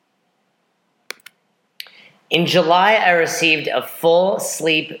In July, I received a full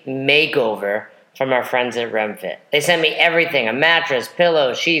sleep makeover from our friends at RemFit. They sent me everything, a mattress,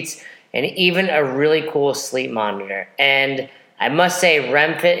 pillow, sheets, and even a really cool sleep monitor. And I must say,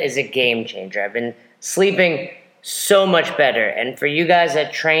 RemFit is a game changer. I've been sleeping so much better. And for you guys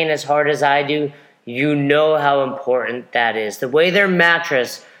that train as hard as I do, you know how important that is. The way their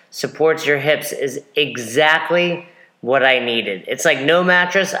mattress supports your hips is exactly what I needed. It's like no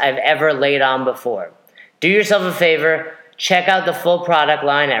mattress I've ever laid on before. Do yourself a favor, check out the full product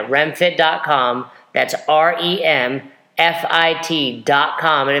line at remfit.com. That's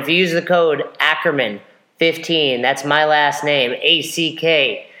REMFIT.com. And if you use the code Ackerman15, that's my last name,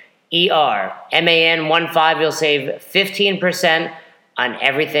 ACKERMAN15, you'll save 15% on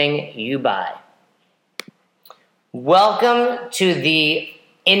everything you buy. Welcome to the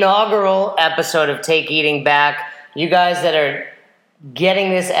inaugural episode of Take Eating Back. You guys that are getting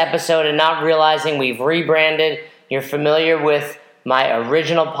this episode and not realizing we've rebranded, you're familiar with my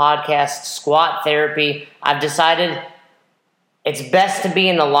original podcast, Squat Therapy. I've decided it's best to be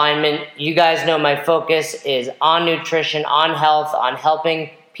in alignment. You guys know my focus is on nutrition, on health, on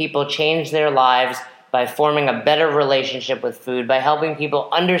helping people change their lives by forming a better relationship with food, by helping people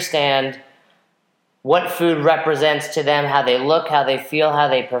understand what food represents to them, how they look, how they feel, how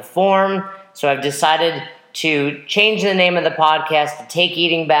they perform. So I've decided to change the name of the podcast to Take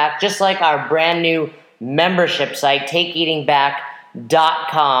Eating Back, just like our brand new membership site,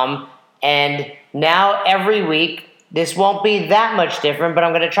 takeeatingback.com. And now every week, this won't be that much different, but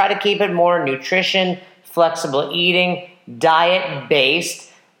I'm going to try to keep it more nutrition, flexible eating,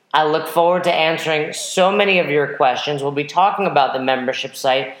 diet-based. I look forward to answering so many of your questions. We'll be talking about the membership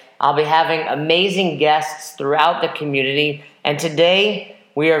site. I'll be having amazing guests throughout the community. And today,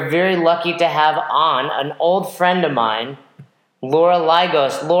 we are very lucky to have on an old friend of mine, Laura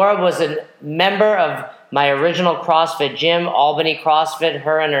Lygos. Laura was a member of my original CrossFit gym, Albany CrossFit.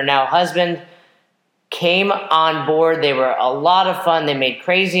 Her and her now husband came on board. They were a lot of fun. They made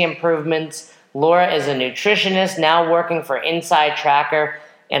crazy improvements. Laura is a nutritionist now working for Inside Tracker,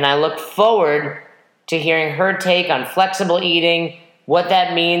 and I look forward to hearing her take on flexible eating, what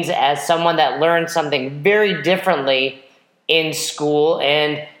that means as someone that learned something very differently in school,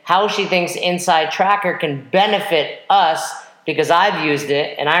 and how she thinks Inside Tracker can benefit us, because I've used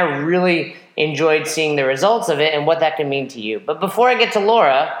it and I really enjoyed seeing the results of it and what that can mean to you. But before I get to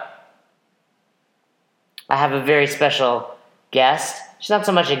Laura, I have a very special guest. She's not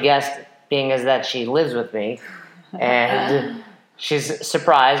so much a guest being as that she lives with me, and she's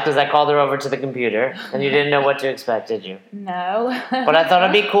surprised because I called her over to the computer and you didn't know what to expect, did you? No. But I thought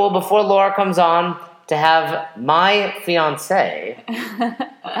it'd be cool before Laura comes on to have my fiancé.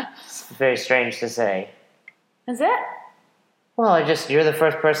 It's very strange to say. Is it? Well, you're the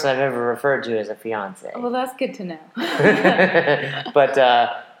first person I've ever referred to as a fiancé. Well, that's good to know. But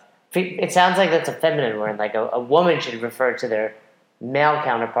it sounds like that's a feminine word. Like a woman should refer to their male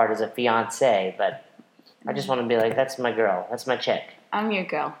counterpart as a fiancé. But I just want to be like, that's my girl. That's my chick. I'm your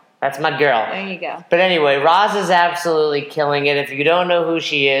girl. That's my girl. There you go. But anyway, Roz is absolutely killing it. If you don't know who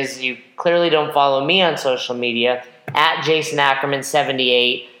she is, you clearly don't follow me on social media, at Jason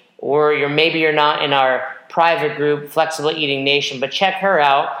Ackerman78, or maybe you're not in our private group, Flexible Eating Nation, but check her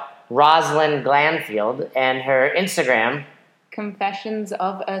out, Rosalind Glanfield, and her Instagram. Confessions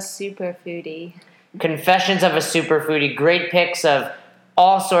of a Super Foodie. Confessions of a Super Foodie. Great pics of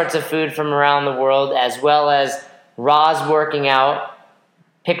all sorts of food from around the world, as well as Roz working out.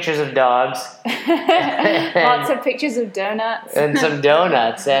 Pictures of dogs. Lots of pictures of donuts. And some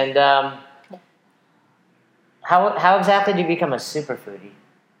donuts. And how exactly do you become a super foodie?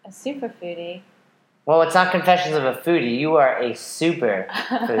 A super foodie? Well, it's not Confessions of a Foodie. You are a super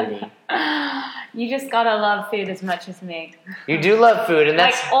foodie. You just gotta love food as much as me. You do love food, and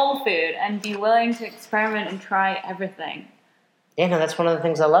that's... Like all food, and be willing to experiment and try everything. Yeah, no, that's one of the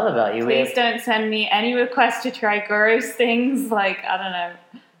things I love about you. Please don't send me any requests to try gross things like, I don't know,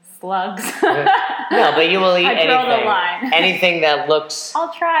 slugs. No, but you will eat anything. I draw the line. Anything that looks...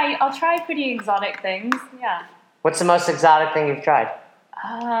 I'll try pretty exotic things, yeah. What's the most exotic thing you've tried?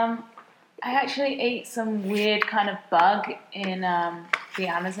 I actually ate some weird kind of bug in the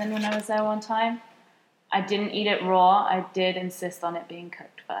Amazon when I was there one time. I didn't eat it raw. I did insist on it being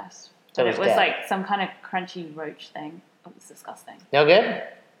cooked first. So But it was dead. like some kind of crunchy roach thing. It was disgusting. No good?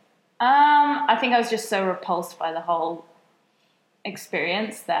 I think I was just so repulsed by the whole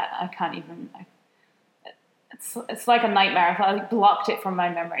experience that I can't even... It's like a nightmare. I blocked it from my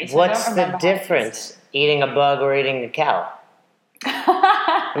memory. So What's I don't the remember how it difference, eating a bug or eating a cow?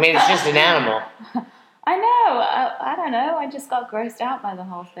 I mean, it's just an animal. I know. I don't know. I just got grossed out by the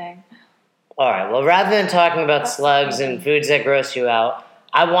whole thing. All right. Well, rather than talking about slugs and foods that gross you out,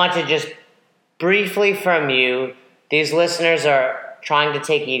 I want to just briefly from you, these listeners are trying to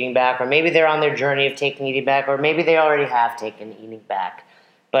take eating back, or maybe they're on their journey of taking eating back, or maybe they already have taken eating back.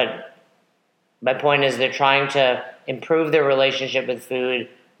 But my point is they're trying to improve their relationship with food,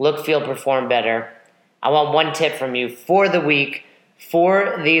 look, feel, perform better. I want one tip from you for the week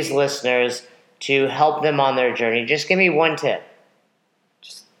for these listeners to help them on their journey. Just give me one tip.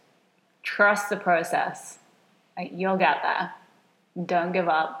 Trust the process. Like, you'll get there. Don't give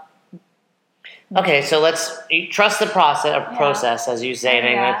up. Okay, so let's trust the process, as you say in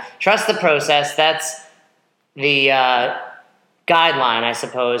England. Yeah. Trust the process. That's the guideline, I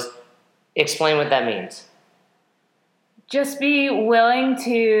suppose. Explain what that means. Just be willing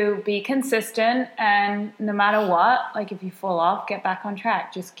to be consistent, and no matter what, like if you fall off, get back on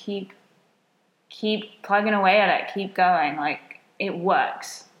track. Just keep plugging away at it. Keep going. Like, it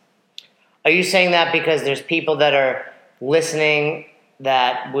works. Are you saying that because there's people that are listening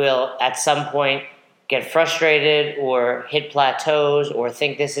that will at some point get frustrated or hit plateaus or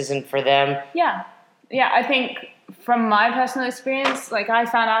think this isn't for them? Yeah. I think from my personal experience, like I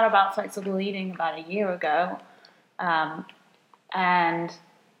found out about flexible eating about a year ago, and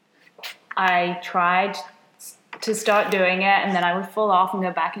I tried to start doing it, and then I would fall off and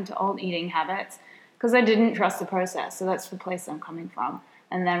go back into old eating habits because I didn't trust the process. So that's the place I'm coming from.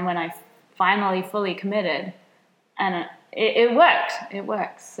 And then when I finally fully committed, and it worked. It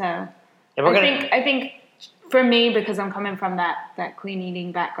works. So I think for me, because I'm coming from that clean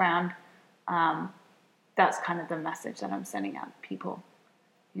eating background, that's kind of the message that I'm sending out to people.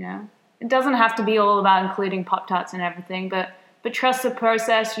 You know, it doesn't have to be all about including Pop-Tarts and everything, but trust the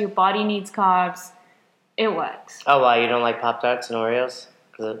process. Your body needs carbs. It works. Oh, wow, you don't like Pop-Tarts and Oreos?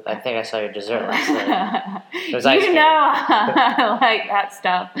 Because I think I saw your dessert last night. It was ice cream. I like that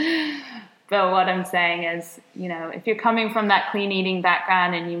stuff. But what I'm saying is, you know, if you're coming from that clean eating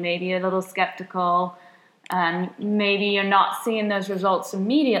background and you may be a little skeptical and maybe you're not seeing those results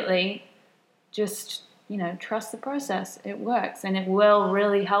immediately, just, you know, trust the process. It works, and it will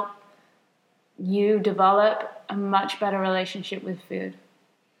really help you develop a much better relationship with food.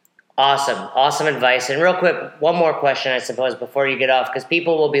 Awesome advice. And real quick, one more question, I suppose, before you get off, because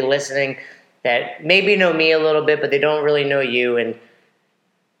people will be listening that maybe know me a little bit, but they don't really know you. And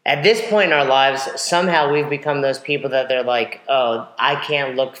at this point in our lives, somehow we've become those people that they're like, oh, I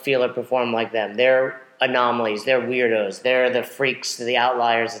can't look, feel, or perform like them. They're anomalies. They're weirdos. They're the freaks, the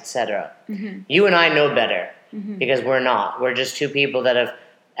outliers, etc. Mm-hmm. You and I know better because we're not. We're just two people that have,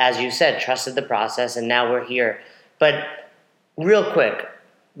 as you said, trusted the process, and now we're here. But real quick,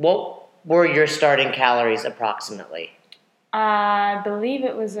 what were your starting calories approximately? I believe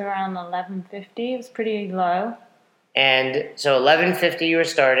it was around 1150. It was pretty low. And so 1150 you were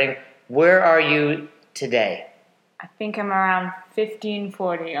starting. Where are you today? I think I'm around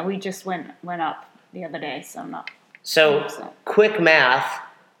 1540. We just went up the other day, so I'm not. So 100%. Quick math.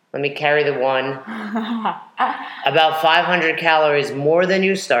 Let me carry the one. About 500 calories more than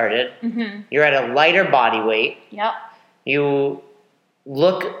you started. Mm-hmm. You're at a lighter body weight. Yep. You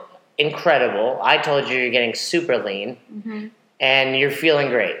look incredible. I told you you're getting super lean, and you're feeling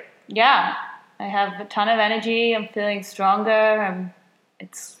great. Yeah. I have a ton of energy. I'm feeling stronger.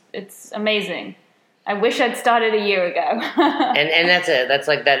 It's amazing. I wish I'd started a year ago. and that's it. That's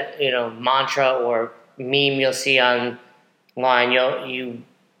like that, you know, mantra or meme you'll see online.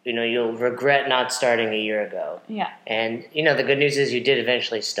 You'll regret not starting a year ago. Yeah. And you know, the good news is you did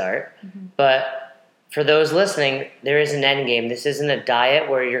eventually start. Mm-hmm. But for those listening, there is an end game. This isn't a diet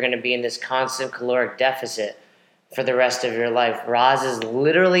where you're going to be in this constant caloric deficit for the rest of your life. Roz is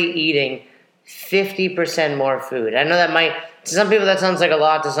literally eating 50% more food. I know that to some people that sounds like a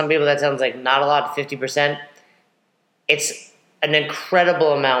lot, to some people that sounds like not a lot, 50%. It's an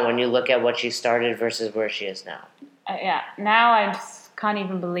incredible amount when you look at what she started versus where she is now. Yeah, now I just can't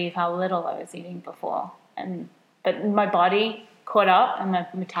even believe how little I was eating before. But my body caught up and my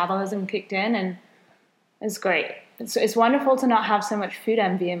metabolism kicked in, and it's great. It's wonderful to not have so much food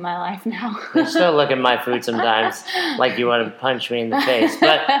envy in my life now. I still look at my food sometimes like you want to punch me in the face.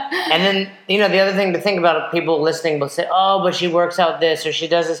 And then, you know, the other thing to think about, people listening will say, oh, but she works out this or she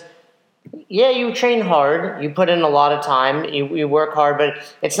does this. Yeah, you train hard. You put in a lot of time. You work hard, but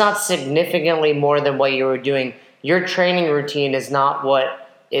it's not significantly more than what you were doing. Your training routine is not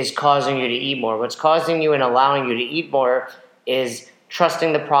what is causing you to eat more. What's causing you and allowing you to eat more is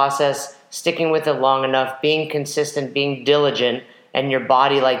trusting the process, sticking with it long enough, being consistent, being diligent, and your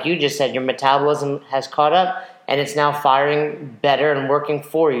body, like you just said, your metabolism has caught up, and it's now firing better and working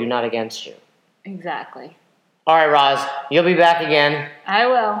for you, not against you. Exactly. All right, Roz, you'll be back again. I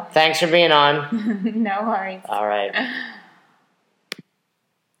will. Thanks for being on. No worries. All right.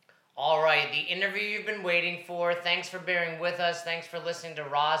 All right, the interview you've been waiting for. Thanks for bearing with us. Thanks for listening to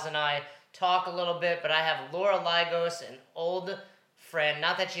Roz and I talk a little bit. But I have Laura Lygos, an old friend.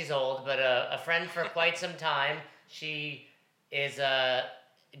 Not that she's old, but a friend for quite some time. She is a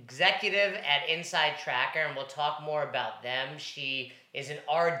executive at Inside Tracker, and we'll talk more about them. She is an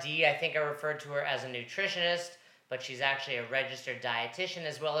RD. I think I referred to her as a nutritionist, but she's actually a registered dietitian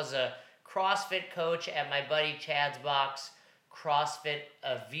as well as a CrossFit coach at my buddy Chad's Box, CrossFit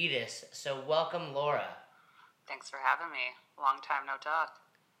Avitas. So welcome, Laura. Thanks for having me. Long time no talk.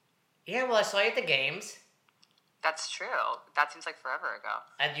 Yeah, well, I saw you at the games. That's true. That seems like forever ago.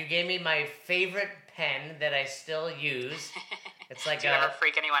 And you gave me my favorite pen that I still use. It's like Do you ever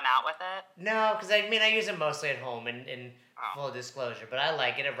freak anyone out with it? No, because I use it mostly at home in full disclosure. But I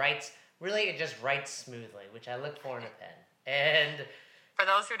like it. It just writes smoothly, which I look for in a pen. And for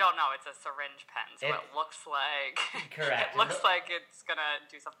those who don't know, it's a syringe pen, so it looks like correct. It looks like it's gonna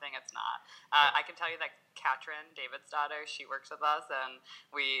do something it's not. I can tell you that Katrin, David's daughter, she works with us, and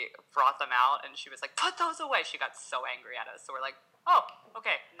we brought them out, and she was like, "Put those away!" She got so angry at us, so we're like, "Oh,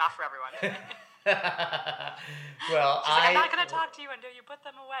 okay, not for everyone." Well, she's like, "I'm not gonna talk to you until you put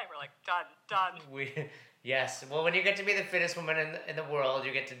them away." We're like, "Done." Yes. Well, when you get to be the fittest woman in the world,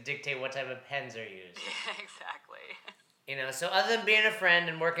 you get to dictate what type of pens are used. Exactly. So other than being a friend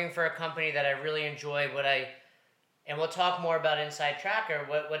and working for a company that I really enjoy, and we'll talk more about Inside Tracker,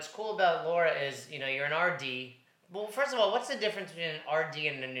 what's cool about Laura is, you're an RD. Well, first of all, what's the difference between an RD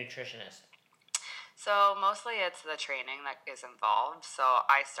and a nutritionist? So mostly it's the training that is involved. So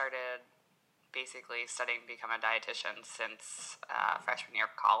I started basically studying to become a dietitian since freshman year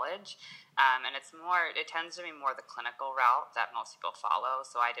of college. And it tends to be more the clinical route that most people follow.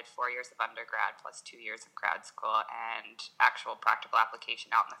 So I did 4 years of undergrad plus 2 years of grad school and actual practical application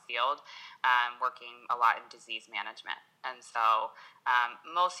out in the field, working a lot in disease management. And so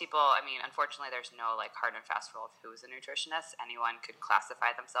most people, unfortunately, there's no hard and fast rule of who's a nutritionist. Anyone could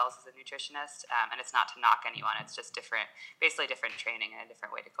classify themselves as a nutritionist, and it's not to knock anyone. It's just basically different training and a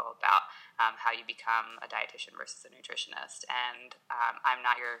different way to go about how you become a dietitian versus a nutritionist. And I'm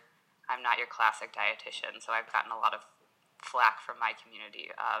not your classic dietitian, so I've gotten a lot of flack from my community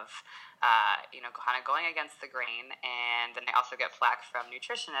of kind of going against the grain, and then I also get flack from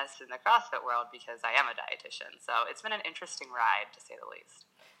nutritionists in the CrossFit world because I am a dietitian. So it's been an interesting ride, to say the least.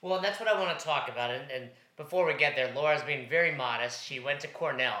 Well, that's what I want to talk about. And before we get there, Laura's being very modest. She went to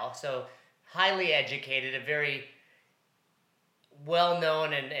Cornell, so highly educated, a very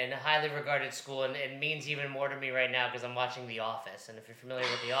well-known and highly regarded school, and it means even more to me right now because I'm watching The Office. And if you're familiar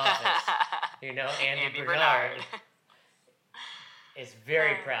with The Office, Andy Bernard is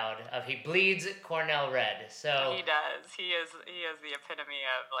very proud of. He bleeds Cornell red. So he does. He is the epitome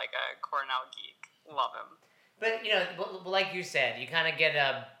of a Cornell geek. Love him. But like you said, you kind of get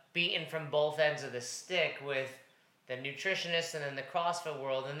beaten from both ends of the stick with the nutritionist and then the CrossFit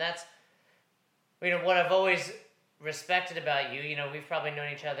world, and that's what I've always respected about you. We've probably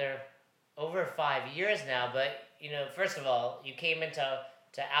known each other over 5 years now, but first of all, you came into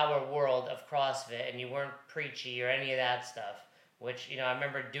our world of CrossFit and you weren't preachy or any of that stuff, which I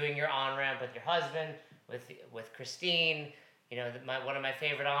remember doing your on-ramp with your husband, with Christine, one of my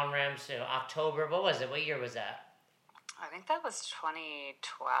favorite on-ramps, October. What was it? What year was that? I think that was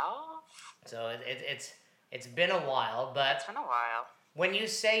 2012. So it's been a while, but it's been a while. When you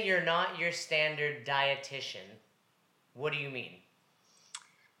say you're not your standard dietitian, what do you mean?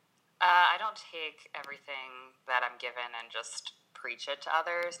 I don't take everything that I'm given and just preach it to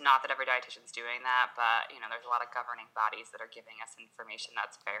others. Not that every dietitian's doing that, but there's a lot of governing bodies that are giving us information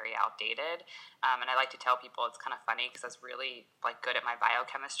that's very outdated. And I like to tell people it's kind of funny because I was really good at my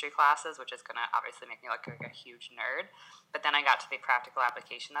biochemistry classes, which is going to obviously make me look like a huge nerd. But then I got to the practical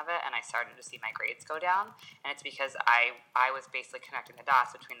application of it, and I started to see my grades go down. And it's because I was basically connecting the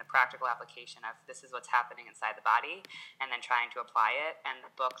dots between the practical application of this is what's happening inside the body, and then trying to apply it. And the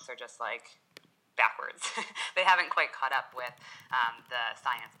books are just backwards. They haven't quite caught up with the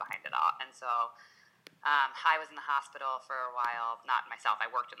science behind it all. And so I was in the hospital for a while, not myself, I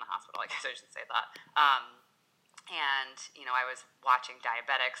worked in the hospital, I guess I should say that. And I was watching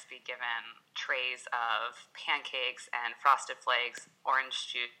diabetics be given trays of pancakes and Frosted Flakes,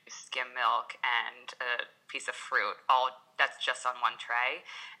 orange juice, skim milk, and a piece of fruit, all that's just on one tray,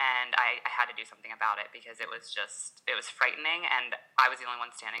 and I had to do something about it because it was frightening, and I was the only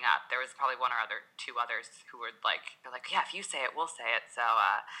one standing up. There was probably two others who were like, they're like, yeah, if you say it, we'll say it. So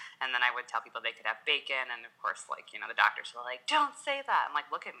and then I would tell people they could have bacon, and of course, like, the doctors were like, don't say that. I'm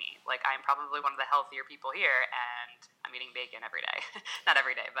like, look at me, like, I'm probably one of the healthier people here, and I'm eating bacon every day. Not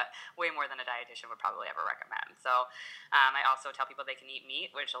every day, but way more than a dietitian would probably ever recommend. So I also tell people they can eat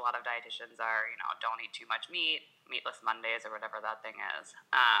meat, which a lot of dietitians are, don't eat too much meat, meatless Mondays or whatever that thing is.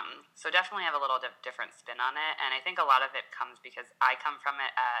 So definitely have a little different spin on it. And I think a lot of it comes because I come from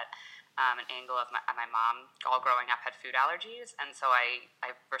it at an angle of my mom, all growing up, had food allergies. And so I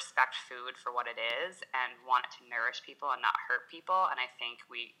respect food for what it is and want it to nourish people and not hurt people. And I think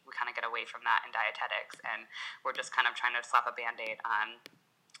we kind of get away from that in dietetics. And we're just kind of trying to slap a Band-Aid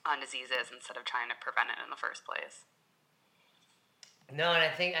on diseases instead of trying to prevent it in the first place. No, and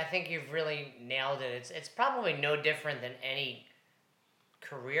I think you've really nailed it. It's probably no different than any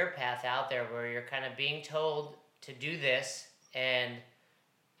career path out there where you're kind of being told to do this, and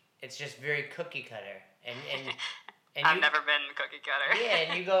it's just very cookie cutter. And I've never been cookie cutter. Yeah,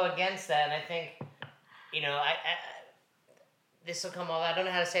 and you go against that, and I think, I this will come all. I don't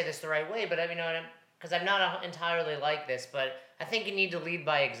know how to say this the right way, but because I'm not entirely like this, but I think you need to lead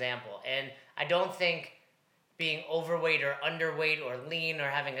by example, and I don't think being overweight or underweight or lean or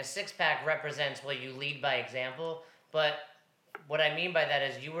having a six-pack represents what you lead by example. But what I mean by that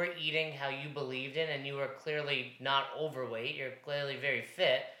is you were eating how you believed in, and you were clearly not overweight. You're clearly very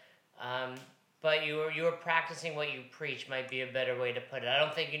fit. But you were practicing what you preach, might be a better way to put it. I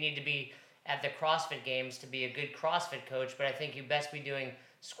don't think you need to be at the CrossFit Games to be a good CrossFit coach, but I think you best be doing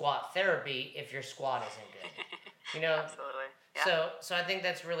squat therapy if your squat isn't good. Absolutely. Yeah. So I think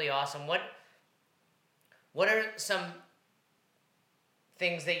that's really awesome. What are some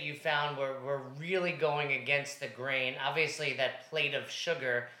things that you found were really going against the grain? Obviously, that plate of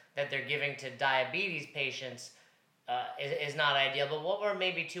sugar that they're giving to diabetes patients is not ideal. But what were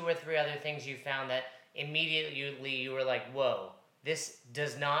maybe 2 or 3 other things you found that immediately you were like, whoa, this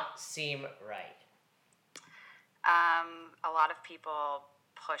does not seem right? A lot of people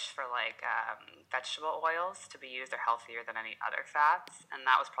push for vegetable oils to be used. They're healthier than any other fats, and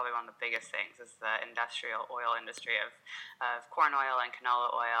that was probably one of the biggest things, is the industrial oil industry of corn oil and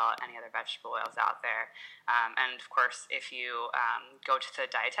canola oil, any other vegetable oils out there. And of course, if you go to the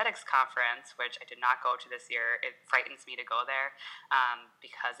dietetics conference, which I did not go to this year, it frightens me to go there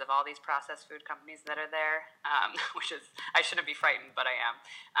because of all these processed food companies that are there, which is, I shouldn't be frightened, but I am.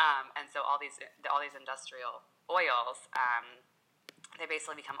 And so all these industrial oils, they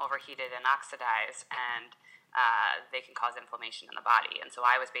basically become overheated and oxidized, and they can cause inflammation in the body. And so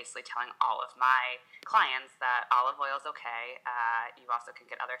I was basically telling all of my clients that olive oil is okay. You also can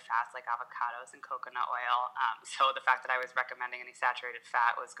get other fats like avocados and coconut oil. So the fact that I was recommending any saturated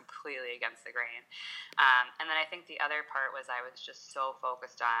fat was completely against the grain. And then I think the other part was I was just so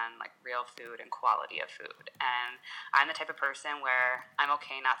focused on real food and quality of food. And I'm the type of person where I'm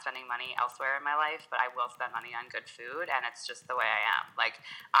okay not spending money elsewhere in my life, but I will spend money on good food, and it's just the way I am.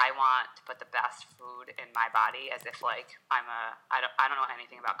 I want to put the best food in my body, as if I don't know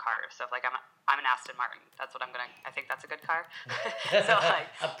anything about cars. So if I'm an Aston Martin, that's what I think that's a good car. So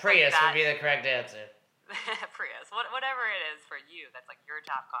a Prius would be the correct answer. Prius, whatever it is for you, that's your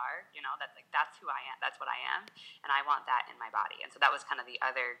top car. That's who I am. That's what I am, and I want that in my body. And so that was kind of the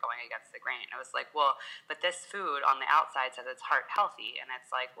other going against the grain. It was well, but this food on the outside says it's heart healthy, and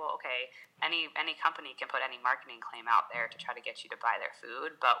it's well, okay, any company can put any marketing claim out there to try to get you to buy their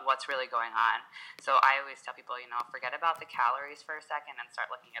food, but what's really going on? So I always tell people, forget about the calories for a second and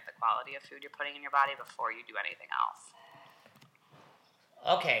start looking at the quality of food you're putting in your body before you do anything else.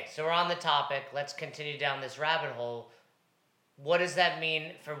 Okay, so we're on the topic. Let's continue down this rabbit hole. What does that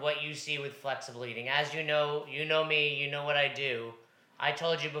mean for what you see with flexible eating? As you know me, you know what I do. I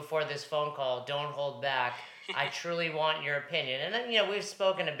told you before this phone call, don't hold back. I truly want your opinion. And then, we've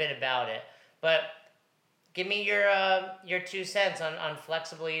spoken a bit about it. But give me your 2 cents on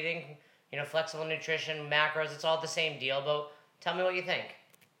flexible eating, flexible nutrition, macros. It's all the same deal, but tell me what you think.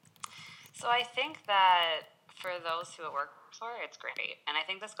 So I think that for those who it works for, it's great. And I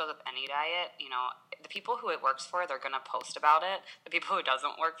think this goes with any diet. The people who it works for, they're going to post about it. The people who it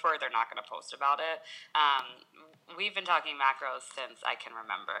doesn't work for, they're not going to post about it. We've been talking macros since I can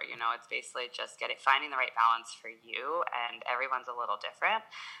remember. It's basically just finding the right balance for you, and everyone's a little different.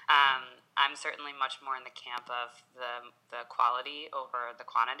 I'm certainly much more in the camp of the quality over the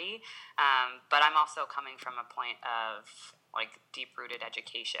quantity, but I'm also coming from a point of like deep-rooted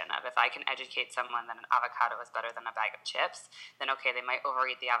education of if I can educate someone that an avocado is better than a bag of chips, then okay, they might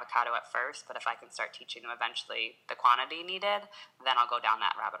overeat the avocado at first, but if I can start teaching them eventually the quantity needed, then I'll go down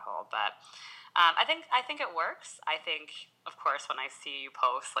that rabbit hole. But I think it works. I think, of course, when I see you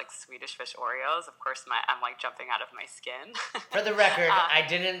post like Swedish Fish Oreos, of course, I'm like jumping out of my skin. For the record, I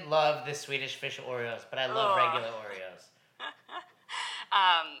didn't love the Swedish Fish Oreos, but I love regular Oreos.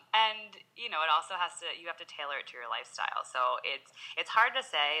 And it also you have to tailor it to your lifestyle. So it's hard to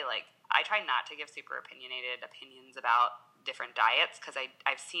say. Like, I try not to give super opinionated opinions about different diets because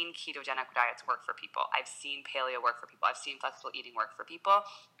I've seen ketogenic diets work for people. I've seen paleo work for people. I've seen flexible eating work for people,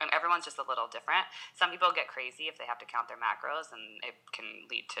 and everyone's just a little different. Some people get crazy if they have to count their macros, and it can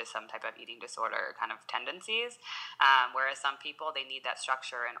lead to some type of eating disorder kind of tendencies. Whereas some people, they need that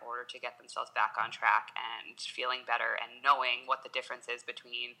structure in order to get themselves back on track and feeling better and knowing what the difference is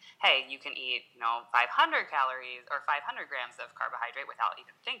between, hey, you can eat 500 calories or 500 grams of carbohydrate without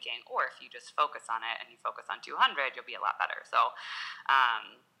even thinking, or if you just focus on it and you focus on 200, you'll be a lot better. So,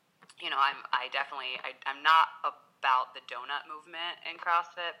 I'm not about the donut movement in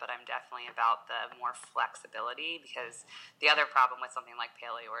CrossFit, but I'm definitely about the more flexibility, because the other problem with something like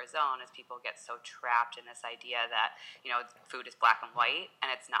paleo or zone is people get so trapped in this idea that, food is black and white,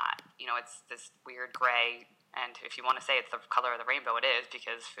 and it's not. It's this weird gray. And if you want to say it's the color of the rainbow, it is,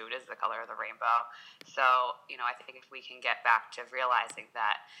 because food is the color of the rainbow. So, I think if we can get back to realizing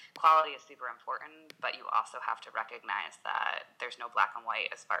that quality is super important, but you also have to recognize that there's no black and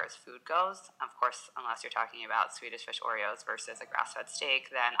white as far as food goes. Of course, unless you're talking about Swedish Fish Oreos versus a grass-fed steak,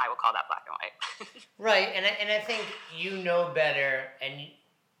 then I will call that black and white. Right, and I think you know better, and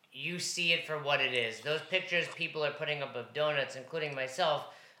you see it for what it is. Those pictures people are putting up of donuts, including myself,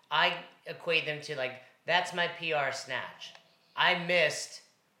 I equate them to like, that's my PR snatch. I missed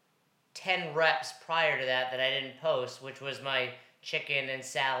 10 reps prior to that I didn't post, which was my chicken and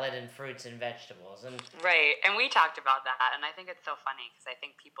salad and fruits and vegetables. And right, and we talked about that, and I think it's so funny because I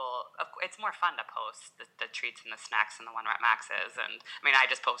think people, it's more fun to post the treats and the snacks and the 1 rep maxes. And I mean, I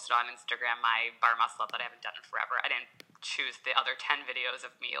just posted on Instagram my bar muscle up that I haven't done in forever. I didn't choose the other 10 videos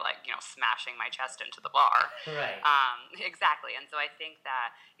of me smashing my chest into the bar. Right. Exactly. And so I think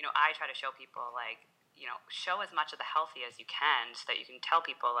that I try to show people show as much of the healthy as you can, so that you can tell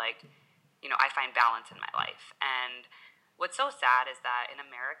people I find balance in my life. And what's so sad is that in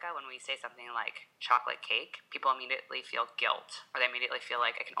America, when we say something like chocolate cake, people immediately feel guilt, or they immediately feel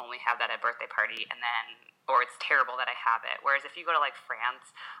like I can only have that at a birthday party, or it's terrible that I have it. Whereas if you go to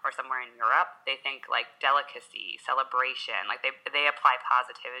France or somewhere in Europe, they think delicacy, celebration, they apply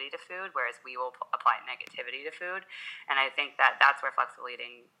positivity to food, whereas we will apply negativity to food. And I think that that's where flexible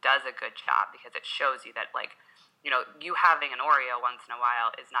eating does a good job, because it shows you that you having an Oreo once in a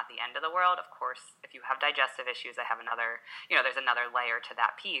while is not the end of the world. Of course, if you have digestive issues, I have another, there's another layer to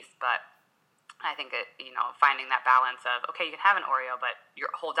that piece. But I think that, finding that balance of, okay, you can have an Oreo, but your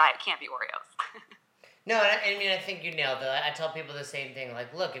whole diet can't be Oreos. No, I mean, I think you nailed it. I tell people the same thing.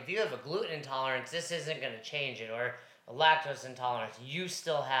 Look, if you have a gluten intolerance, this isn't going to change it. Or a lactose intolerance, you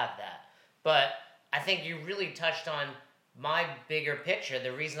still have that. But I think you really touched on my bigger picture.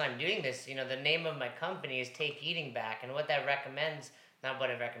 The reason I'm doing this, the name of my company is Take Eating Back. And what that recommends, not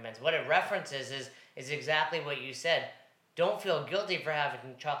what it recommends, what it references is exactly what you said. Don't feel guilty for having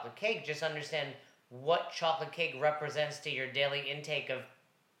chocolate cake. Just understand what chocolate cake represents to your daily intake of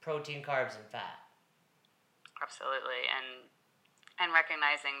protein, carbs, and fat. Absolutely, and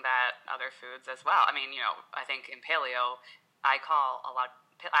recognizing that other foods as well. I mean, I think in paleo,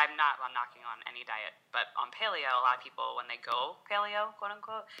 I'm not knocking on any diet, but on paleo, a lot of people, when they go paleo, quote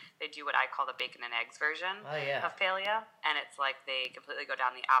unquote, they do what I call the bacon and eggs version of paleo, and it's like they completely go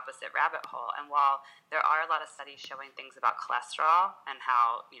down the opposite rabbit hole. And while there are a lot of studies showing things about cholesterol and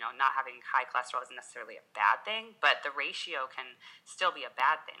how not having high cholesterol isn't necessarily a bad thing, but the ratio can still be a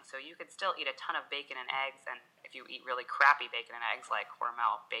bad thing. So you could still eat a ton of bacon and eggs, and if you eat really crappy bacon and eggs like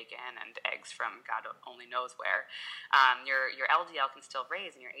Hormel bacon and eggs from God only knows where, your LDL can still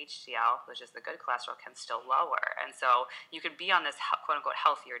raise and your HDL, which is the good cholesterol, can still lower. And so you could be on this quote-unquote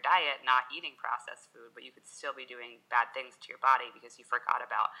healthier diet, not eating processed food, but you could still be doing bad things to your body because you forgot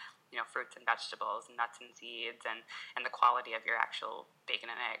about fruits and vegetables, nuts and seeds, and the quality of your actual bacon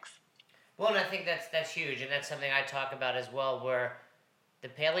and eggs. Well, and I think that's huge, and that's something I talk about as well, where the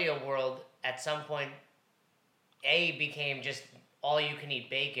paleo world at some point A, became just all you can eat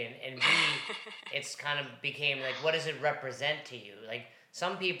bacon, and B, it's kind of became what does it represent to you?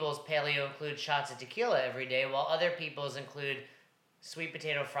 Some people's paleo includes shots of tequila every day, while other people's include sweet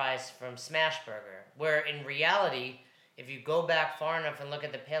potato fries from Smashburger. Where in reality, if you go back far enough and look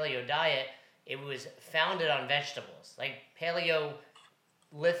at the paleo diet, it was founded on vegetables. Like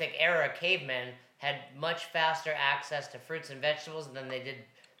Paleolithic era cavemen had much faster access to fruits and vegetables than they did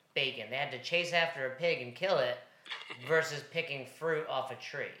bacon. They had to chase after a pig and kill it versus picking fruit off a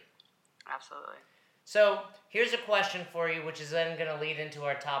tree. Absolutely. So here's a question for you, which is then going to lead into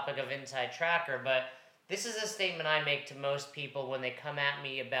our topic of Inside Tracker. But this is a statement I make to most people when they come at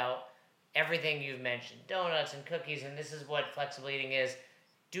me about everything you've mentioned, donuts and cookies, and this is what flexible eating is.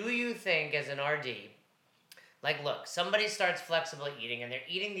 Do you think, as an RD, like, look, somebody starts flexible eating and they're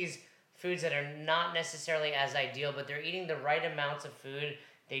eating these foods that are not necessarily as ideal, but they're eating the right amounts of food.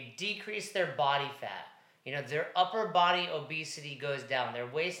 They decrease their body fat. You know, their upper body obesity goes down. Their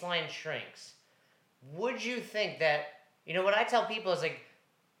waistline shrinks. Would you think that, you know, what I tell people is, like,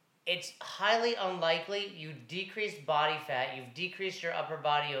 it's highly unlikely you decreased body fat, you've decreased your upper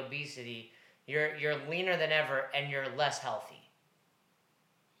body obesity, you're leaner than ever, and you're less healthy.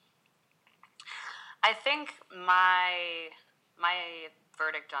 I think my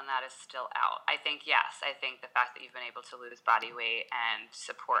verdict on that is still out. I think, yes, I think the fact that you've been able to lose body weight and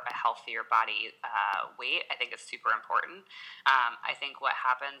support a healthier body weight, I think is super important. I think what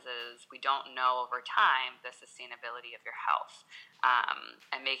happens is we don't know over time the sustainability of your health,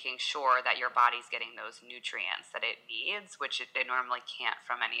 and making sure that your body's getting those nutrients that it needs, which it normally can't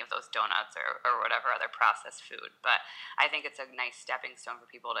from any of those donuts or whatever other processed food. But I think it's a nice stepping stone for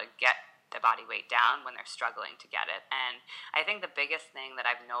people to get the body weight down when they're struggling to get it. And I think the biggest thing that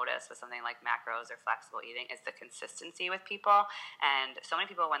I've noticed with something like macros or flexible eating is the consistency with people. And so many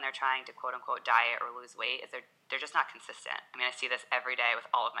people, when they're trying to quote unquote diet or lose weight, is they're just not consistent. I mean, I see this every day with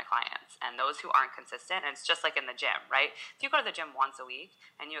all of my clients. And those who aren't consistent, and it's just like in the gym, right? If you go to the gym once a week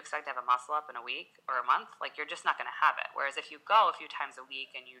and you expect to have a muscle up in a week or a month, like, you're just not going to have it. Whereas if you go a few times a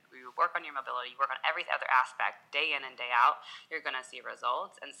week and you work on your mobility, you work on every other aspect day in and day out, you're going to see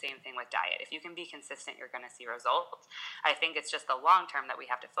results. And same thing with diet. If you can be consistent, you're going to see results. I think it's just the long term that we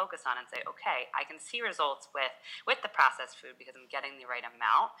have to focus on and say, okay, I can see results with the processed food because I'm getting the right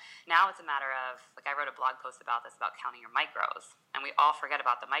amount. Now it's a matter of, like, I wrote a blog post about this, about counting your micros. And we all forget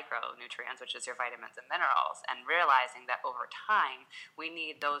about the micronutrients, which is your vitamins and minerals, and realizing that over time we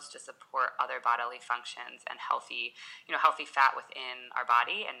need those to support other bodily functions and healthy fat within our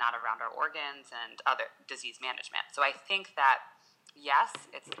body and not around our organs and other disease management. So I think that yes,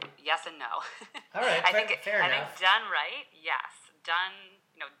 it's yes and no. All right, fair enough. I think done right, yes. Done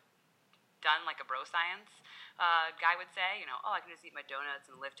like a bro science guy would say, I can just eat my donuts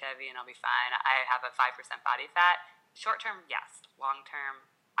and lift heavy and I'll be fine. I have a 5% body fat. Short term, yes. Long term,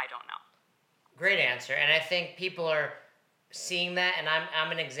 I don't know. Great answer. And I think people are seeing that, and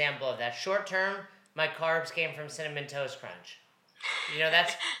I'm an example of that. Short term, my carbs came from Cinnamon Toast Crunch.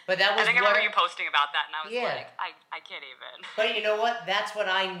 But that was. I think I remember you posting about that, and I was like, I can't even. But you know what? That's what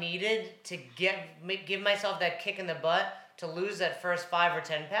I needed to give myself that kick in the butt to lose that first 5 or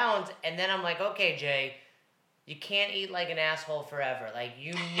 10 pounds, and then I'm like, okay, Jay, you can't eat like an asshole forever. Like,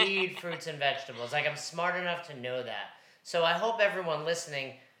 you need fruits and vegetables. Like, I'm smart enough to know that. So I hope everyone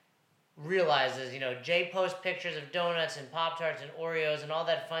listening realizes, Jay posts pictures of donuts and Pop-Tarts and Oreos and all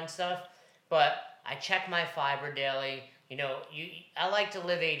that fun stuff, but I check my fiber daily. I like to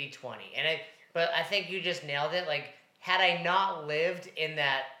live 80-20. But I think you just nailed it. Like, had I not lived in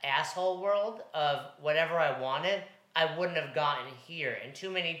that asshole world of whatever I wanted, I wouldn't have gotten here. And too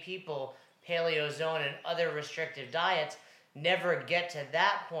many people, Paleozone and other restrictive diets, never get to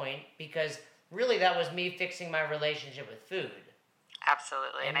that point because really that was me fixing my relationship with food.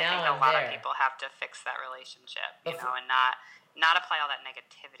 Absolutely. And I think a lot of people have to fix that relationship, and not apply all that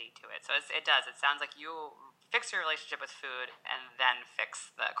negativity to it. So it does. It sounds like you fix your relationship with food and then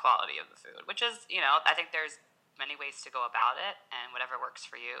fix the quality of the food, which is, I think there's many ways to go about it, and whatever works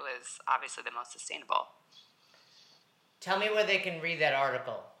for you is obviously the most sustainable. Tell me where they can read that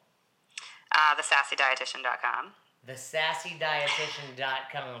article. TheSassyDietitian.com.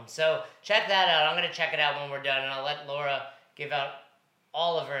 TheSassyDietitian.com. So check that out. I'm going to check it out when we're done, and I'll let Laura give out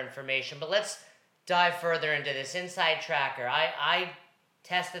all of her information. But let's dive further into this Inside Tracker. I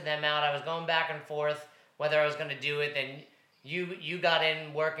tested them out. I was going back and forth whether I was going to do it. Then you got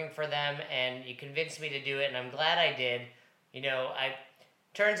in working for them, and you convinced me to do it, and I'm glad I did.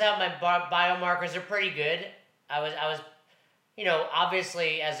 Turns out my biomarkers are pretty good. I was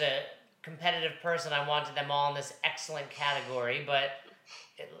obviously, as a competitive person, I wanted them all in this excellent category, but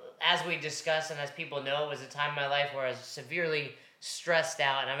as we discussed and as people know, it was a time in my life where I was severely stressed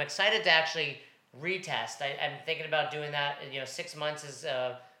out, and I'm excited to actually retest. I'm thinking about doing that. 6 months is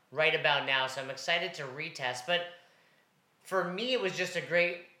right about now, so I'm excited to retest. But for me, it was just a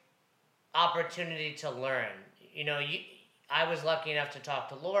great opportunity to learn. I was lucky enough to talk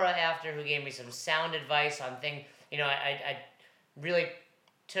to Laura after, who gave me some sound advice on things. I really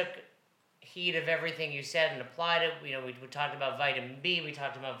took heed of everything you said and applied it. We talked about vitamin B, we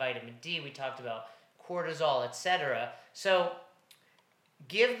talked about vitamin D, we talked about cortisol, etc. So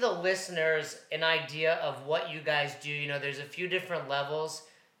give the listeners an idea of what you guys do. There's a few different levels.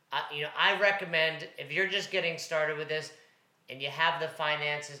 I recommend, if you're just getting started with this and you have the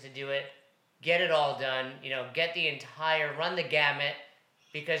finances to do it, get it all done. Get run the gamut,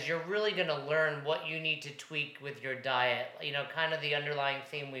 because you're really going to learn what you need to tweak with your diet. Kind of the underlying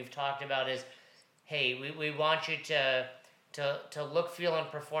theme we've talked about is, hey, we want you to look, feel,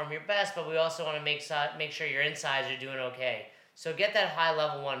 and perform your best, but we also want to make sure your insides are doing okay. So get that high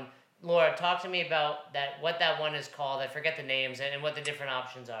level one. Laura, talk to me about that. What that one is called. I forget the names and what the different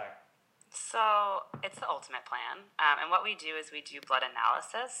options are. So it's the Ultimate Plan, and what we do is we do blood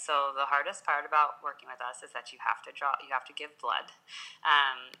analysis. So the hardest part about working with us is that you have to give blood.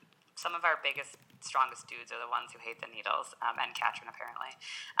 Some of our strongest dudes are the ones who hate the needles, and Katrin apparently.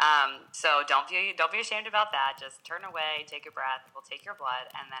 So don't be ashamed about that. Just turn away, take a breath. We'll take your blood,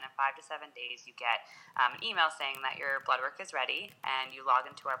 and then in 5 to 7 days, you get an email saying that your blood work is ready, and you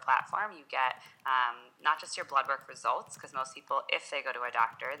log into our platform. You get not just your blood work results, because most people, if they go to a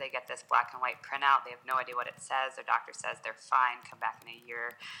doctor, they get this black and white printout. They have no idea what it says. Their doctor says they're fine. Come back in a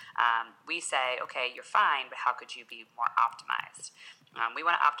year. We say, okay, you're fine, but how could you be more optimized? We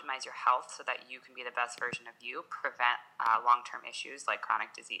want to optimize your health so that you can be the best version of you, prevent long-term issues like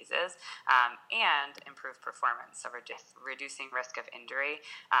chronic diseases, and improve performance. So reducing risk of injury,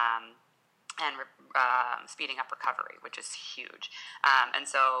 and speeding up recovery, which is huge. And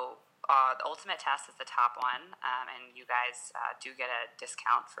so the Ultimate Test is the top one, and you guys do get a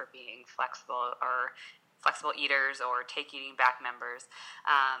discount for being flexible eaters or Take Eating Back members.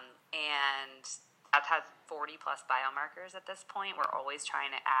 And that has 40 plus biomarkers at this point. We're always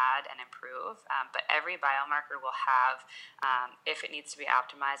trying to add and improve, but every biomarker will have, if it needs to be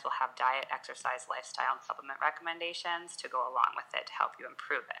optimized, we'll have diet, exercise, lifestyle, and supplement recommendations to go along with it to help you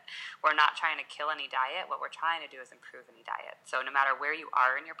improve it. We're not trying to kill any diet. What we're trying to do is improve any diet. So no matter where you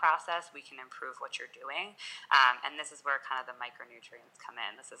are in your process, we can improve what you're doing. And this is where kind of the micronutrients come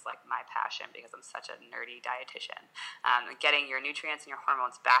in. This is like my passion, because I'm such a nerdy dietitian. Getting your nutrients and your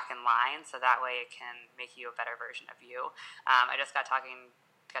hormones back in line, so that way it can make you a better version of you. I just got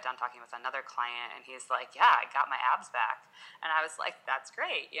done talking with another client, and he's like, yeah, I got my abs back. And I was like, that's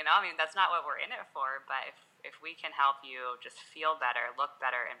great. That's not what we're in it for, but if we can help you just feel better, look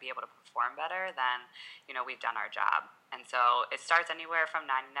better, and be able to perform better, then we've done our job. And so it starts anywhere from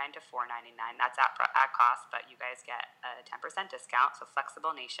 $99 to $4.99. That's at cost, but you guys get a 10% discount. So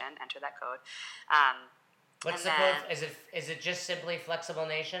Flexible Nation, enter that code. What's the code? Is it just simply Flexible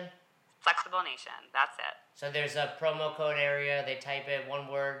Nation? Flexible Nation, that's it. So there's a promo code area. They type it, one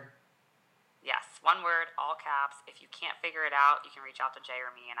word. Yes, one word, all caps. If you can't figure it out, you can reach out to Jay or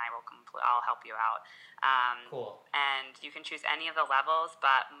me, and I'll help you out. Cool. And you can choose any of the levels,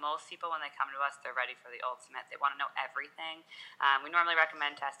 but most people, when they come to us, they're ready for the Ultimate. They want to know everything. We normally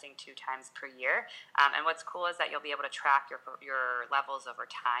recommend testing 2 times per year. And what's cool is that you'll be able to track your levels over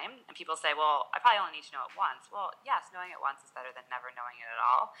time. And people say, well, I probably only need to know it once. Well, yes, knowing it once is better than never knowing it at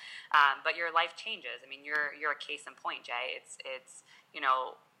all. But your life changes. I mean, you're a case in point, Jay. It's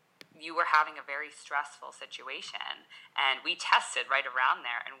you were having a very stressful situation, and we tested right around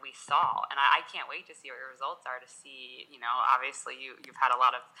there, and we saw, and I can't wait to see what your results are, to see, obviously you've had a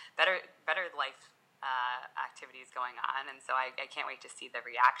lot of better life activities going on, and so I can't wait to see the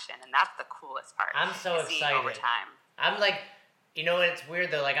reaction, and that's the coolest part. I'm so excited. Over time. I'm like, it's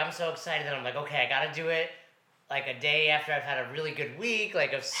weird though, like I'm so excited that I'm like, okay, I gotta do it like a day after I've had a really good week,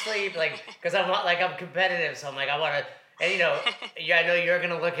 like of sleep, like, because I'm competitive, so I'm like, I want to. And I know you're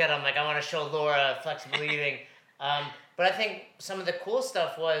gonna look at them like, I want to show Laura flexible eating, but I think some of the cool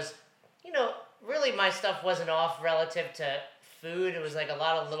stuff was, really my stuff wasn't off relative to food. It was like a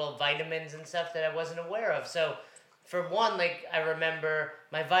lot of little vitamins and stuff that I wasn't aware of. So, for one, like I remember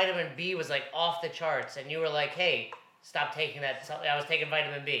my vitamin B was like off the charts, and you were like, hey, stop taking that. I was taking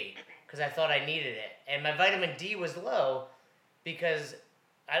vitamin B because I thought I needed it, and my vitamin D was low because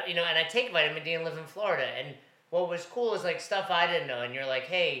and I take vitamin D and live in Florida, and what was cool is like stuff I didn't know, and you're like,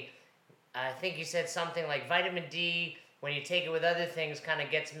 hey, I think you said something like vitamin D, when you take it with other things, kind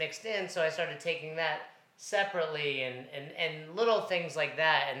of gets mixed in, so I started taking that separately, and little things like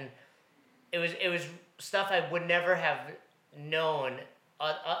that, and it was stuff I would never have known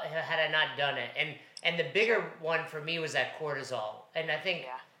had I not done it, and the bigger one for me was that cortisol, and I think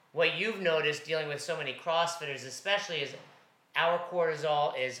what you've noticed dealing with so many CrossFitters especially is our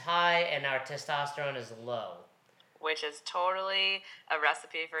cortisol is high and our testosterone is low. which is totally a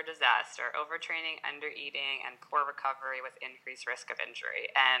recipe for disaster: overtraining, undereating, and poor recovery with increased risk of injury.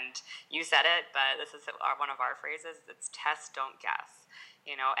 And you said it, but this is one of our phrases: it's test, don't guess.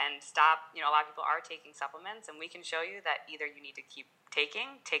 And stop. A lot of people are taking supplements, and we can show you that either you need to keep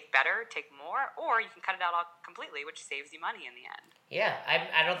taking, take better, take more, or you can cut it out all completely, which saves you money in the end. Yeah,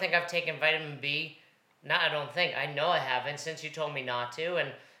 I don't think I've taken vitamin B. I don't think. I know I haven't since you told me not to.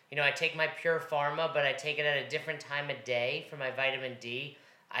 And, I take my Pure Pharma, but I take it at a different time of day for my vitamin D.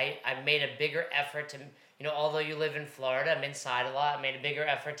 I've made a bigger effort to, although you live in Florida, I'm inside a lot. I made a bigger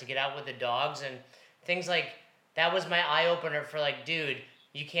effort to get out with the dogs and things like that was my eye opener for like, dude,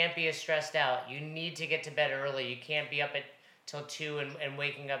 you can't be as stressed out. You need to get to bed early. You can't be up till 2 and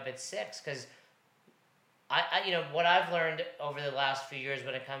waking up at 6 because what I've learned over the last few years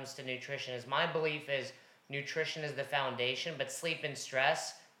when it comes to nutrition is my belief is nutrition is the foundation, but sleep and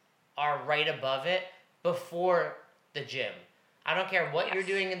stress are right above it before the gym. I don't care what you're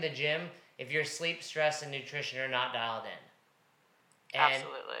doing in the gym if your sleep, stress, and nutrition are not dialed in.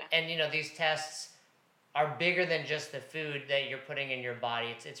 Absolutely. And these tests are bigger than just the food that you're putting in your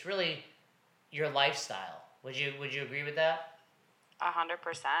body. It's really your lifestyle. Would you agree with that? 100%.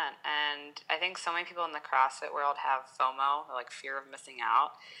 And I think so many people in the CrossFit world have FOMO, like fear of missing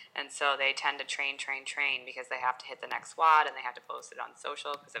out. And so they tend to train because they have to hit the next WOD and they have to post it on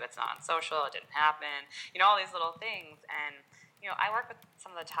social because if it's not on social, it didn't happen. All these little things. And, I work with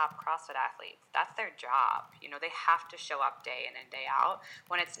some of the top CrossFit athletes. That's their job. They have to show up day in and day out.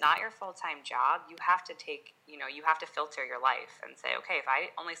 When it's not your full-time job, you have to you have to filter your life and say, okay, if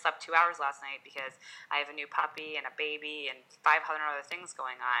I only slept 2 hours last night because I have a new puppy and a baby and 500 other things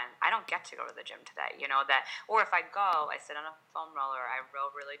going on, I don't get to go to the gym today. Or if I go, I sit on a foam roller, I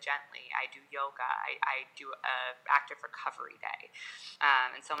row really gently, I do yoga, I do a active recovery day.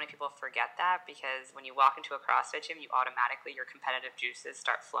 And so many people forget that because when you walk into a CrossFit gym, your competitive juices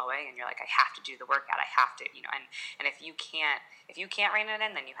start flowing and you're like, I have to do the workout, I have to, and if you can't rein it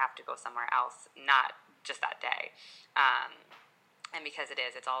in, then you have to go somewhere else, not just that day. And because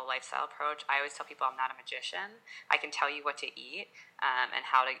it's all a lifestyle approach. I always tell people I'm not a magician. I can tell you what to eat and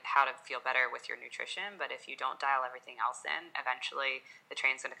how to feel better with your nutrition, but if you don't dial everything else in, eventually the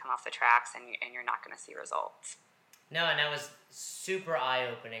train's going to come off the tracks and you're not going to see results. No, and that was super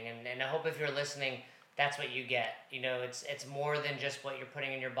eye-opening, and I hope if you're listening, that's what you get. It's more than just what you're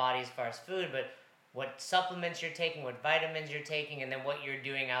putting in your body as far as food, but what supplements you're taking, what vitamins you're taking, and then what you're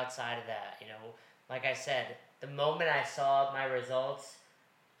doing outside of that. Like I said, the moment I saw my results,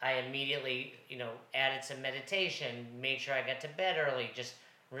 I immediately, added some meditation, made sure I got to bed early, just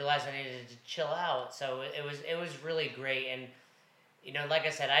realized I needed to chill out. So it was really great. And, like I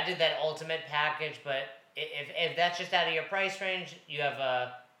said, I did that ultimate package, but if that's just out of your price range, you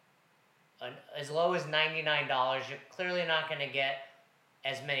have as low as $99. You're clearly not going to get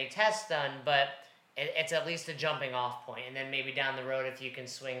as many tests done, but it's at least a jumping off point. And then maybe down the road, if you can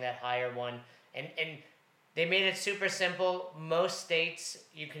swing that higher one. And they made it super simple. Most states,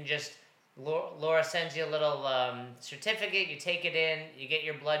 you can just, Laura sends you a little certificate, you take it in, you get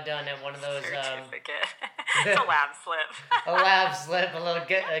your blood done at one of those... Certificate. It's a lab slip. A lab slip,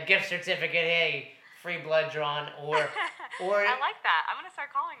 a gift certificate, hey, free blood drawn, or I like that. I'm going to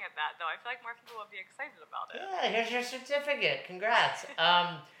start calling it that, though. I feel like more people would be excited about it. Yeah, here's your certificate. Congrats.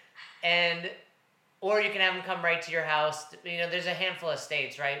 Or you can have them come right to your house. There's a handful of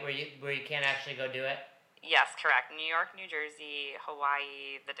states, right, where you can't actually go do it? Yes, correct. New York, New Jersey,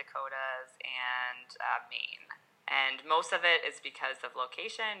 Hawaii, the Dakotas, and Maine. And most of it is because of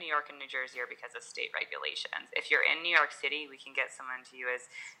location. New York and New Jersey are because of state regulations. If you're in New York City, we can get someone to you as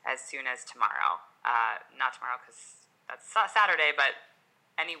soon as tomorrow. Not tomorrow because that's Saturday, but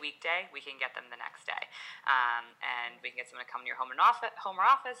any weekday, we can get them the next day. And we can get someone to come to your home or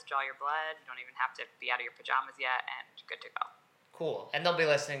office, draw your blood. You don't even have to be out of your pajamas yet, and good to go. Cool. And they'll be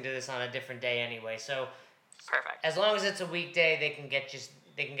listening to this on a different day anyway. So perfect. As long as it's a weekday, they can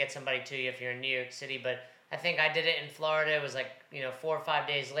get somebody to you if you're in New York City. But I think I did it in Florida. It was 4 or 5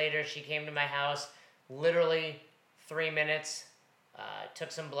 days later. She came to my house, literally 3 minutes, took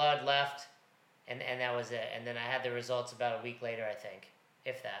some blood, left, and that was it. And then I had the results about a week later, I think,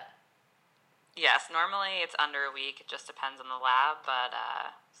 if that. Yes, normally it's under a week. It just depends on the lab, but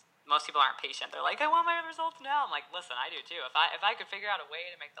most people aren't patient. They're like, I want my results now. I'm like, listen, I do too. If I could figure out a way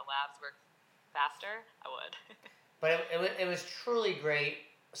to make the labs work faster, I would. But it was truly great.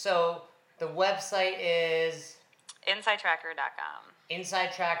 So the website is InsideTracker.com.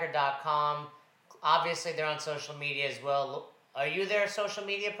 InsideTracker.com. Obviously, they're on social media as well. Are you their social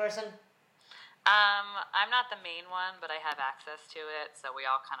media person? I'm not the main one, but I have access to it, so we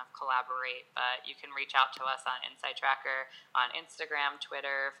all kind of collaborate. But you can reach out to us on Insight Tracker on Instagram,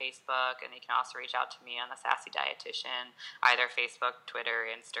 Twitter, Facebook, and you can also reach out to me on the Sassy Dietitian, either Facebook, Twitter,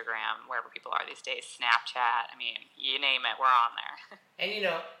 Instagram, wherever people are these days, Snapchat. I mean, you name it, we're on there. And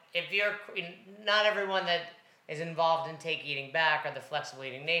if you're not everyone that is involved in Take Eating Back or the Flexible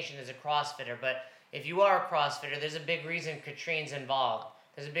Eating Nation is a CrossFitter, but if you are a CrossFitter, there's a big reason Katrine's involved.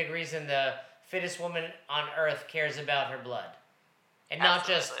 There's a big reason the fittest woman on earth cares about her blood. And not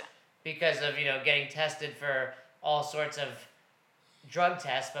just because of, getting tested for all sorts of drug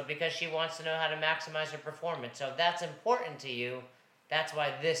tests, but because she wants to know how to maximize her performance. So if that's important to you, that's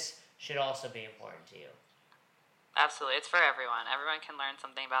why this should also be important to you. Absolutely. It's for everyone. Everyone can learn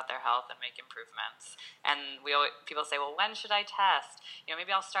something about their health and make improvements. And people say, well, when should I test?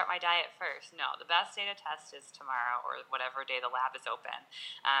 Maybe I'll start my diet first. No, the best day to test is tomorrow or whatever day the lab is open,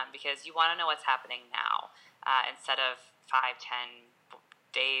 because you want to know what's happening now instead of 5, 10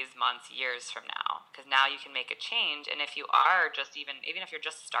 days, months, years from now, because now you can make a change. And if you are even if you're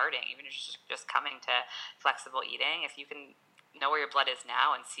just starting, even if you're just coming to flexible eating, if you can know where your blood is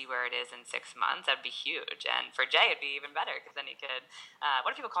now and see where it is in 6 months, that'd be huge. And for Jay, it'd be even better, because then he could,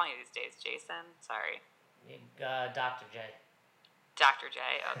 what are people calling you these days? Jason? Sorry. Dr. J. Dr. J,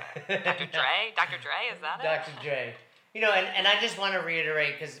 okay. Dr. Dre? Dr. Dre, is that it? Dr. Dre. And I just want to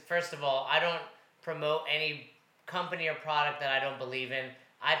reiterate, because first of all, I don't promote any company or product that I don't believe in.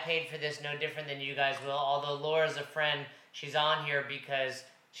 I paid for this no different than you guys will, although Laura's a friend. She's on here because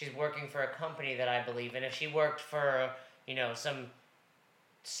she's working for a company that I believe in. If she worked for some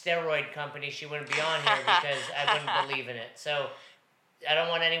steroid company, she wouldn't be on here because I wouldn't believe in it. So I don't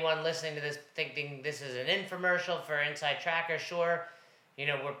want anyone listening to this thinking this is an infomercial for Insight Tracker. Sure,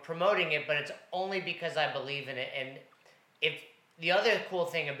 we're promoting it, but it's only because I believe in it. And if the other cool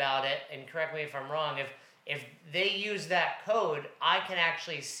thing about it, and correct me if I'm wrong, if they use that code, I can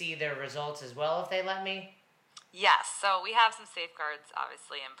actually see their results as well if they let me. Yes, so we have some safeguards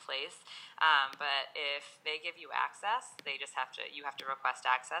obviously in place, but if they give you access, you have to request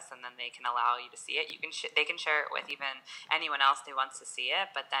access, and then they can allow you to see it. They can share it with even anyone else who wants to see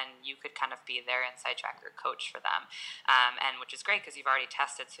it, but then you could kind of be their Insight Tracker coach for them, and which is great because you've already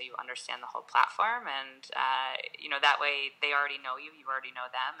tested, so you understand the whole platform, and that way they already know you already know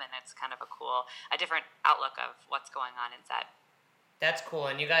them, and it's kind of a different outlook of what's going on inside. That's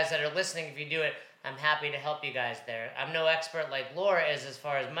cool. And you guys that are listening, if you do it, I'm happy to help you guys there. I'm no expert like Laura is as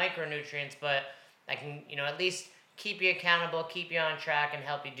far as micronutrients, but I can, at least keep you accountable, keep you on track, and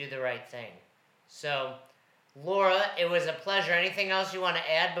help you do the right thing. So, Laura, it was a pleasure. Anything else you want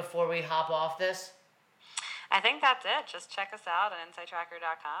to add before we hop off this? I think that's it. Just check us out at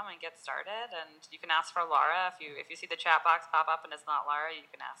insighttracker.com and get started. And you can ask for Laura. If you see the chat box pop up and it's not Laura, you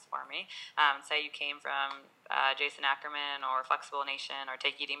can ask for me. Say you came from Jason Ackerman or Flexible Nation or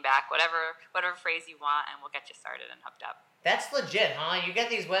Take Eating Back, whatever phrase you want, and we'll get you started and hooked up. That's legit, huh? You get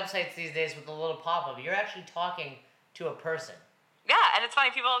these websites these days with a little pop-up. You're actually talking to a person. Yeah, and it's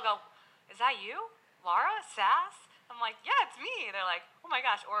funny. People will go, "Is that you, Laura Sass?" I'm like, yeah, it's me. They're like, oh my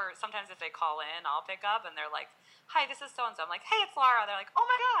gosh. Or sometimes if they call in, I'll pick up and they're like, hi, this is so-and-so. I'm like, hey, it's Laura. They're like, oh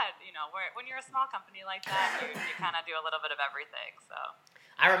my God. When you're a small company like that, you kind of do a little bit of everything. So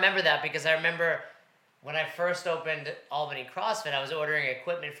I remember that because I remember when I first opened Albany CrossFit, I was ordering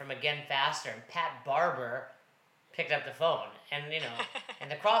equipment from Again Faster, and Pat Barber picked up the phone. And, in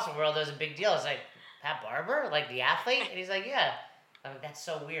the CrossFit world, it was a big deal. It's like, Pat Barber? Like the athlete? And he's like, yeah. I'm like, that's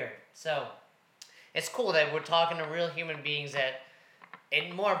so weird. So it's cool that we're talking to real human beings that,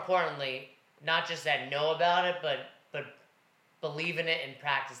 and more importantly, not just that know about it, but believe in it and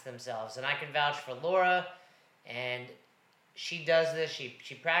practice themselves. And I can vouch for Laura, and she does this.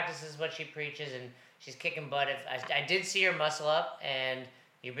 She practices what she preaches, and she's kicking butt. I did see her muscle up, and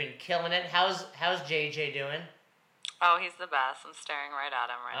you've been killing it. How's JJ doing? Oh, he's the best. I'm staring right at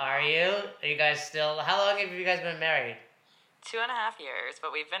him right now. Are you? Are you guys still? How long have you guys been married? 2.5 years,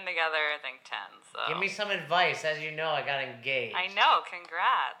 but we've been together, I think, 10. So give me some advice. As you know, I got engaged. I know.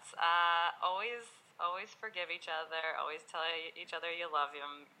 Congrats. Always forgive each other. Always tell each other you love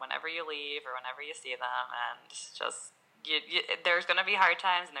them whenever you leave or whenever you see them. And just, there's going to be hard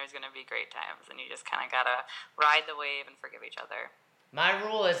times and there's going to be great times. And you just kind of got to ride the wave and forgive each other. My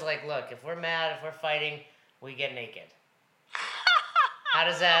rule is like, look, if we're mad, if we're fighting, we get naked. How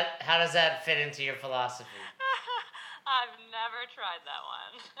does that fit into your philosophy? I've never tried that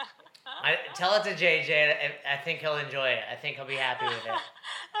one. Tell it to JJ. I think he'll enjoy it. I think he'll be happy with it.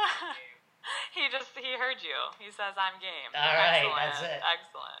 He heard you. He says I'm game. All right, Excellent. that's it.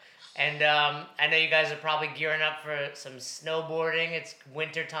 Excellent. And I know you guys are probably gearing up for some snowboarding. It's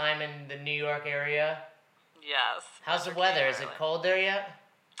winter time in the New York area. Yes. How's the weather? Is it cold there yet?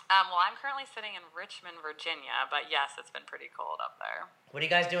 Well, I'm currently sitting in Richmond, Virginia, but yes, it's been pretty cold up there. What are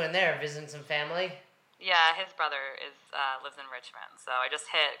you guys doing there? Visiting some family? Yeah, his brother lives in Richmond, so I just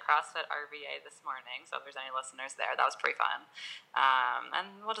hit CrossFit RVA this morning. So if there's any listeners there, that was pretty fun.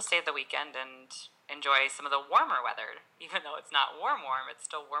 And we'll just stay the weekend and enjoy some of the warmer weather. Even though it's not warm, it's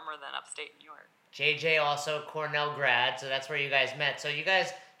still warmer than upstate New York. JJ also Cornell grad, so that's where you guys met. So you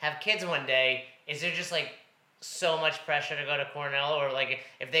guys have kids one day. Is there just like so much pressure to go to Cornell, or like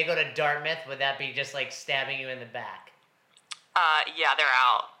if they go to Dartmouth, would that be just like stabbing you in the back? Yeah, they're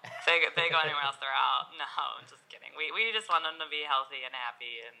out. If they go anywhere else, they're out. No, I'm just kidding. We just want them to be healthy and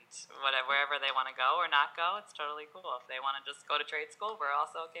happy, and wherever they want to go or not go, it's totally cool. If they want to just go to trade school, we're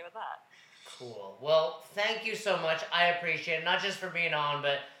also okay with that. Cool. Well, thank you so much. I appreciate it, not just for being on,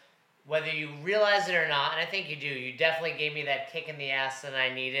 but whether you realize it or not, and I think you do, you definitely gave me that kick in the ass that I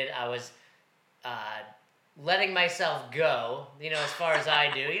needed. I was letting myself go, as far as I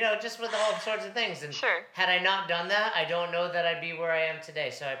do, just with all sorts of things. And Sure. Had I not done that, I don't know that I'd be where I am today.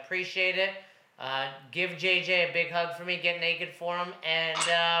 So I appreciate it. Give JJ a big hug for me, get naked for him, and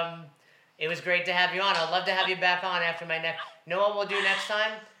it was great to have you on. I'd love to have you back on after my next... You know what we'll do next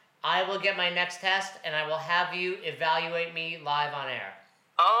time? I will get my next test, and I will have you evaluate me live on air.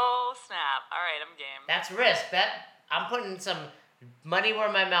 Oh, snap. All right, I'm game. That's risk. I'm putting some money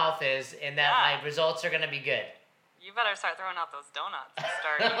where my mouth is, and that my results are going to be good. You better start throwing out those donuts and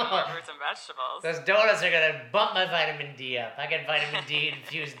start eating more fruits and vegetables. Those donuts are going to bump my vitamin D up. I get vitamin D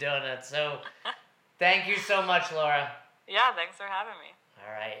infused donuts. So thank you so much, Laura. Yeah, thanks for having me.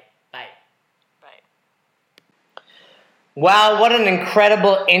 All right. Bye. Bye. Wow, what an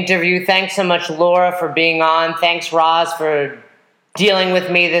incredible interview. Thanks so much, Laura, for being on. Thanks, Roz, for dealing with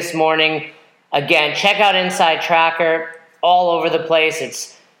me this morning. Again, check out Inside Tracker. All over the place.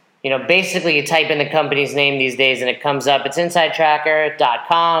 It's, basically you type in the company's name these days and it comes up. It's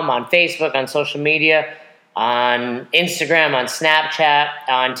InsideTracker.com, on Facebook, on social media, on Instagram, on Snapchat,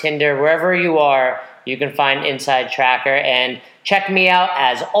 on Tinder, wherever you are, you can find Inside Tracker. And check me out,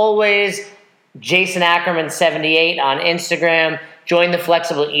 as always, Jason Ackerman 78 on Instagram. Join the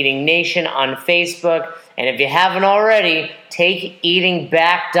Flexible Eating Nation on Facebook. And if you haven't already,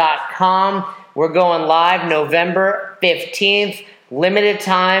 TakeEatingBack.com. We're going live November 15th. Limited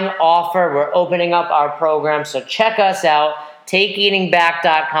time offer. We're opening up our program, so check us out.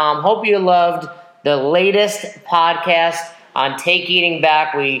 TakeEatingBack.com. Hope you loved the latest podcast on Take Eating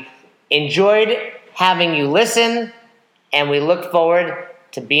Back. We enjoyed having you listen, and we look forward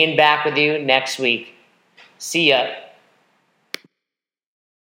to being back with you next week. See ya.